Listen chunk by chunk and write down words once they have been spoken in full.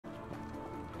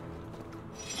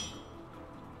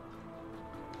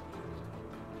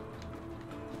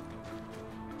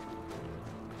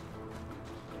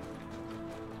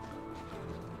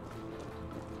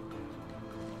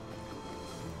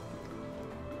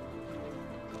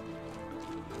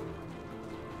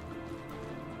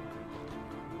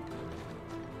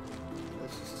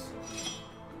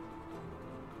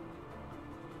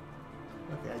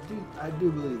I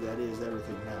do believe that is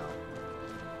everything now.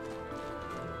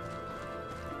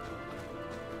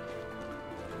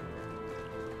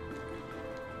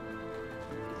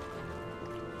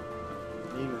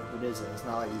 And even if it isn't, it's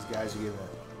not like these guys are giving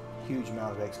a huge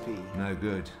amount of XP. No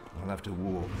good. I'll have to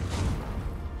walk.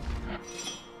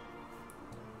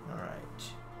 Alright.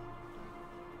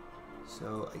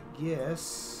 So I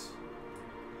guess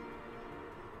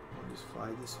I'll just fly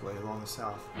this way along the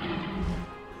south.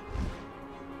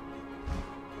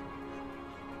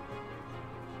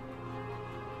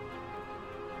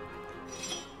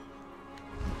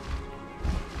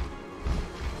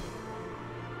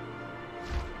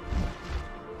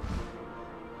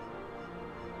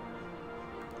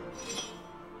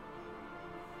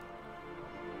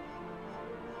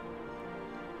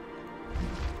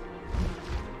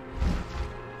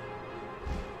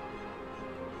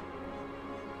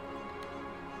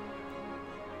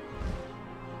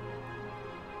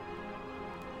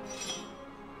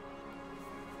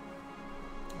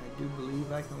 I do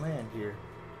believe I can land here.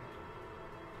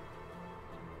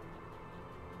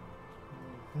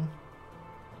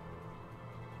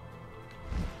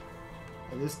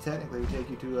 And this technically would take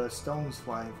you to a Stone's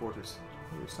Flying Fortress.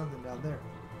 There's something down there.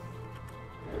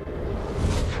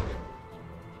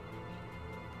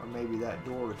 Or maybe that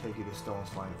door would take you to Stone's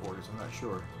Flying Fortress, I'm not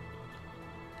sure.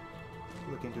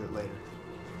 Look into it later.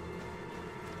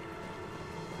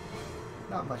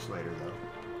 Not much later, though.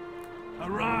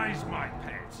 Arise, my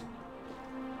pet!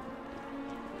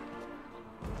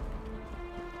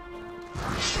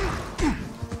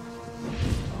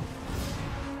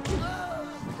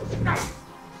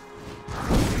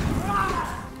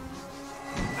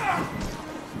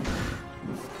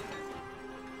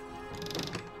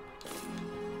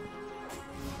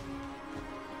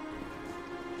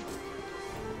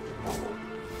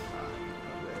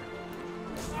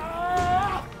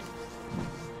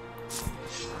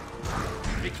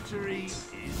 Victory is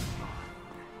mine.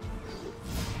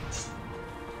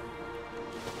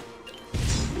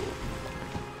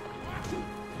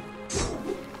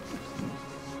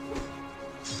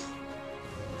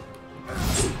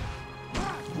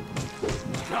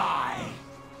 Die!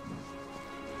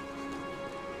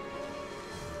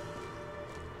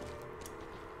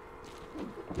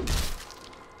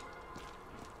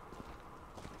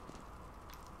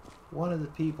 One of the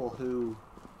people who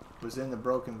was in the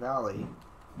Broken Valley,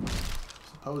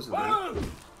 supposedly,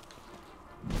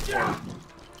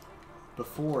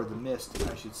 before the mist,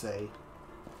 I should say,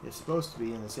 is supposed to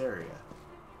be in this area.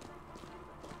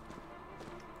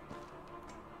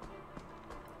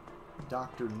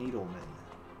 Dr. Needleman.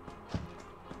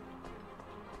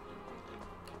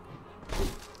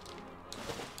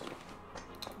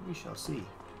 We shall see.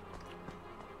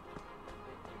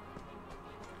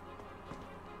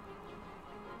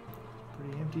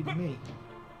 Pretty empty to me.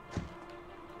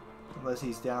 Unless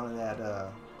he's down in that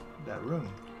that room.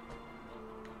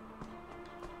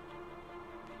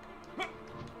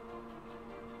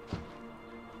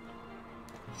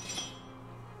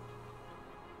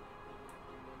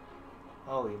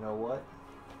 Oh, you know what?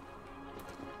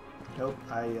 Nope,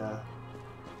 I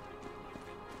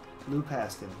flew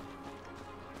past him.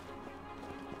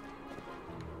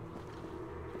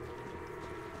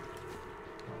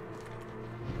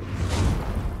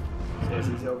 Says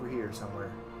he's over here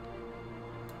somewhere.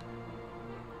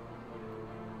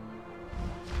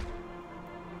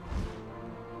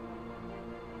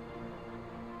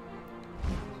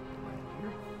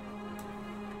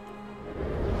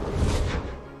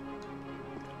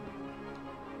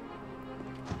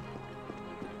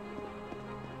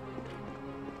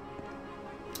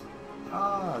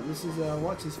 Ah, this is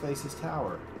what's-his-face's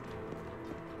tower.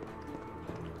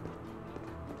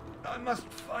 I must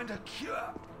find a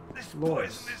cure. This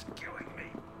Loris. poison is killing me.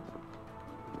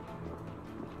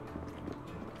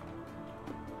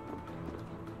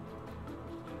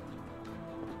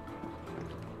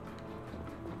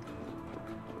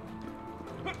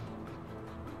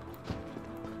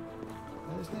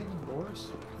 What is his name?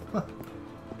 Boris?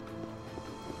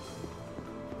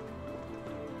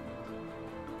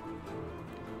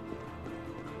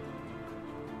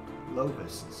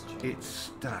 Lovis is changed. It's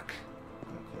stuck.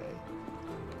 Okay.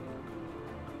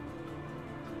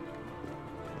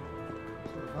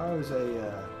 So if I was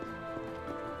a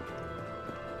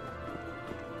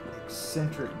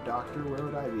eccentric doctor, where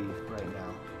would I be right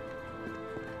now?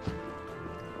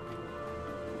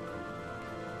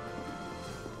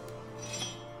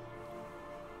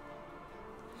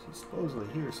 She's supposedly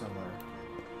here somewhere.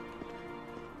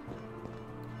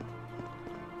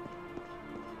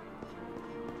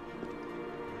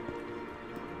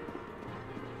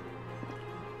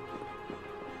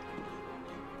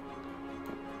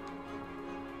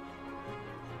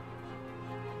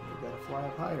 fly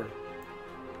up higher.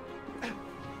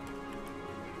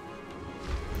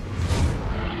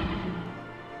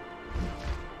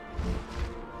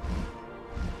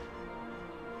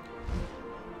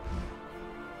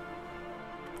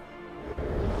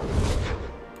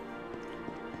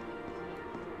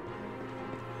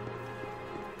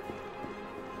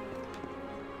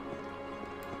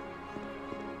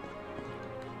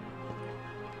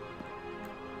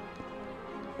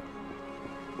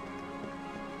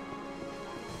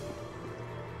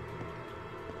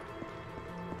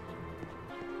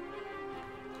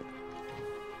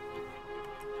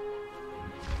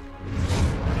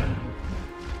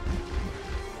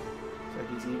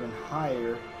 Even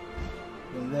higher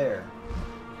than there.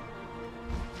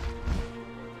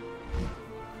 You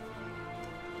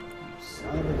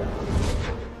son of a gun.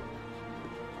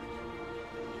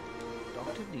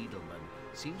 Dr. Needleman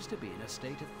seems to be in a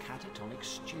state of catatonic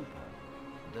stupor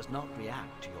and does not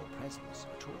react to your presence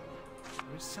at all.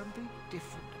 There is something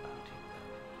different about him,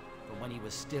 though, from when he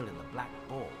was still in the Black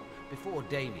Ball before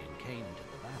Damien came to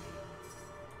the valley.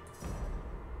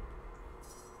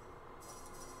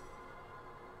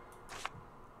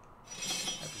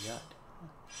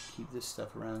 Keep this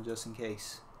stuff around just in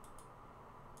case.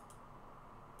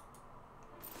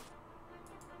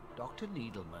 Dr.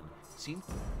 Needleman seems...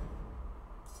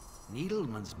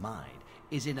 Needleman's mind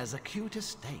is in as acute a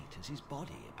state as his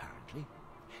body, apparently.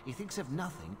 He thinks of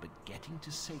nothing but getting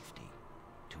to safety,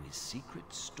 to his secret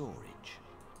storage.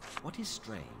 What is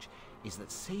strange is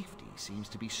that safety seems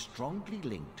to be strongly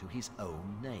linked to his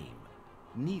own name,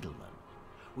 Needleman,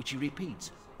 which he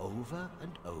repeats over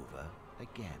and over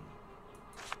again.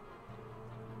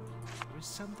 There is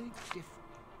something different.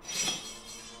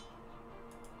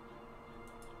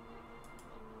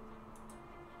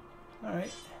 All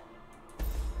right.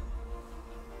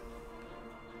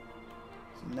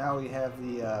 So now we have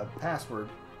the password.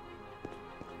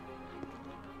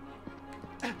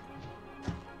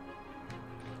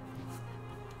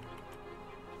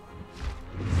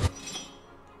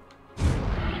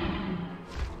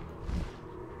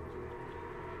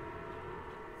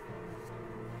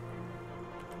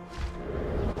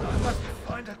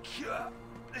 A cure.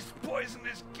 This poison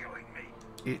is killing me.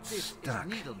 It's This stuck.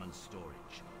 is Needleman's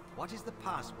storage. What is the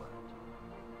password?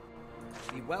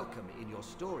 Be welcome in your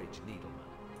storage, Needleman.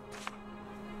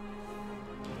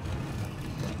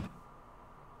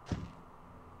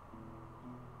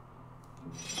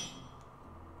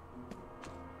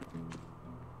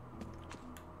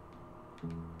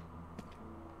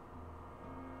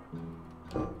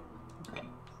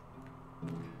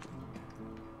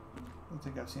 I don't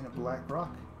think I've seen a black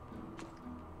rock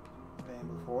vein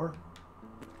before.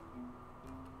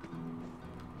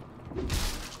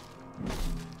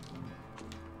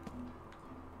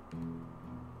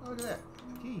 Oh, look at that.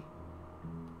 A key.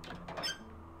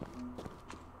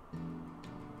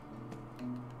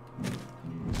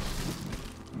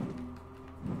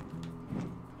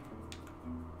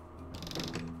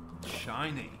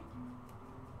 Shiny.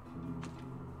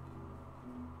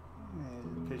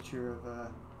 And a picture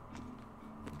of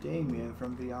Damien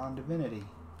from Beyond Divinity.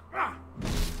 Ah!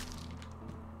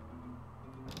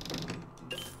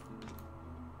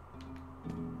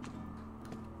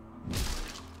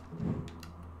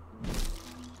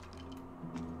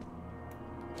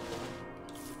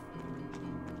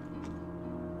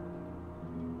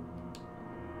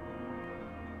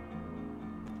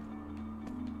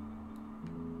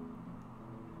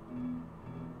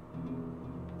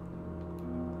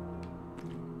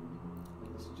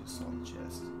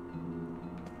 Chest.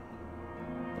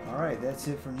 Alright, that's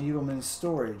it for Needleman's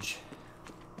storage.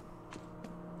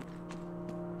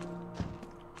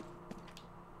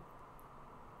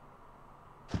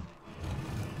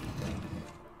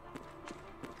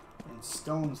 And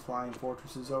Stone's flying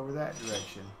fortresses over that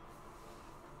direction.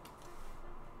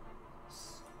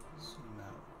 Zoom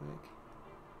out quick.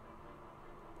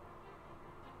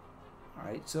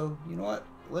 Alright, so you know what?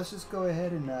 Let's just go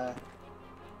ahead and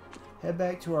head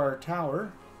back to our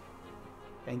tower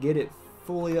and get it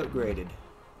fully upgraded.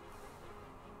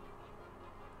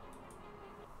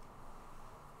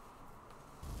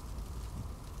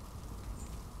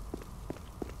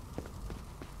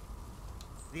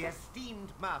 The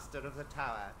esteemed master of the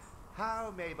tower,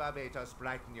 how may Barbatos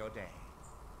brighten your day?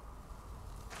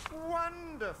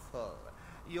 Wonderful!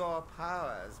 Your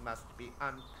powers must be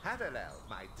unparalleled,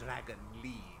 my dragon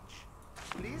liege.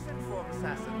 Please inform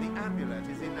Sasson the amulet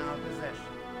is in our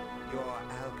possession. Your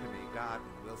alchemy garden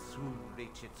will soon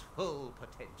reach its full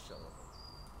potential.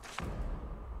 Oh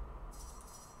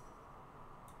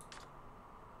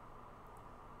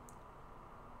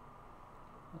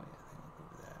yeah, I think I'll go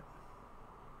with that.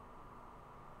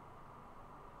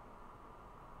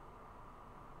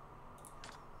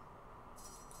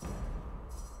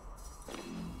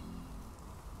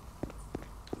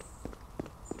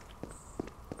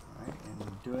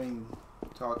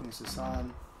 talking to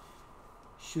Sasan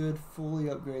should fully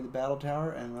upgrade the battle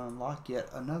tower and unlock yet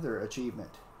another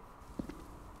achievement.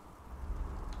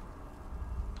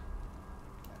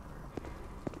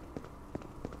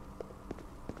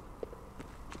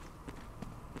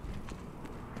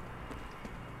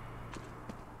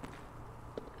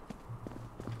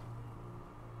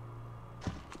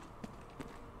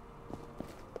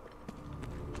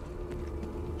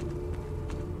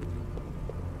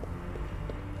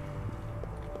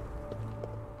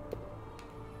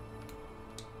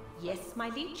 Yes, my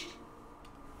liege?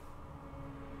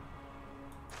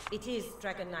 It is,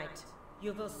 Dragon Knight.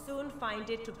 You will soon find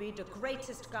it to be the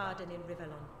greatest garden in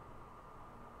Rivellon.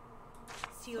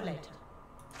 See you later.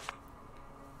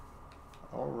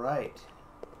 Alright.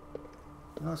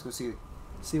 Now let's go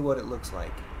see what it looks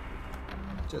like.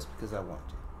 Just because I want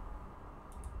to.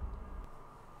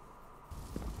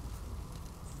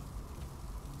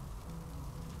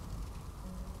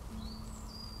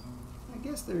 I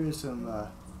guess there is some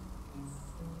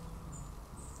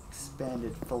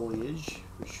expanded foliage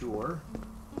for sure.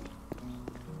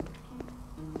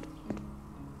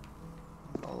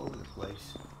 All over the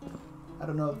place. I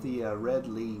don't know if the red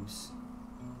leaf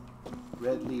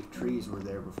trees were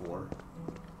there before,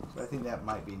 so I think that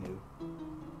might be new.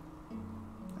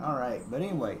 Alright, but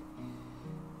anyway,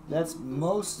 that's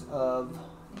most of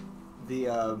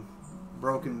the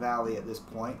Broken Valley at this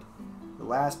point. The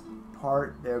last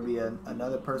part, there'll be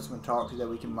another person to talk to that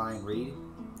we can mind read.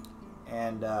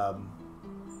 And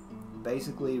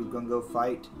basically, we're going to go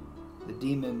fight the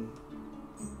demon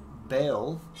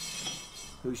Baal,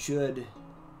 who should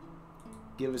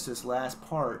give us this last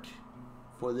part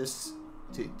for this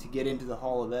to get into the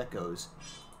Hall of Echoes.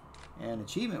 And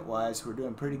achievement-wise, we're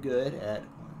doing pretty good at 1,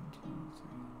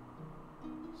 2,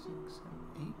 3, 6,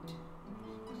 7,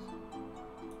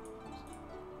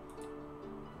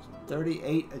 8.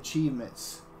 38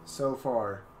 achievements so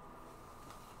far.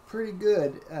 Pretty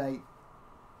good. I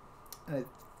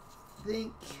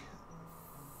think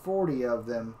 40 of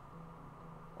them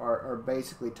are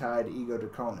basically tied to Ego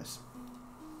Draconis.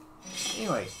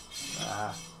 Anyway,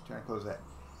 trying to close that.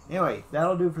 Anyway,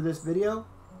 that'll do for this video.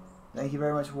 Thank you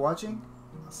very much for watching.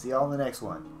 I'll see y'all in the next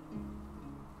one.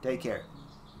 Take care.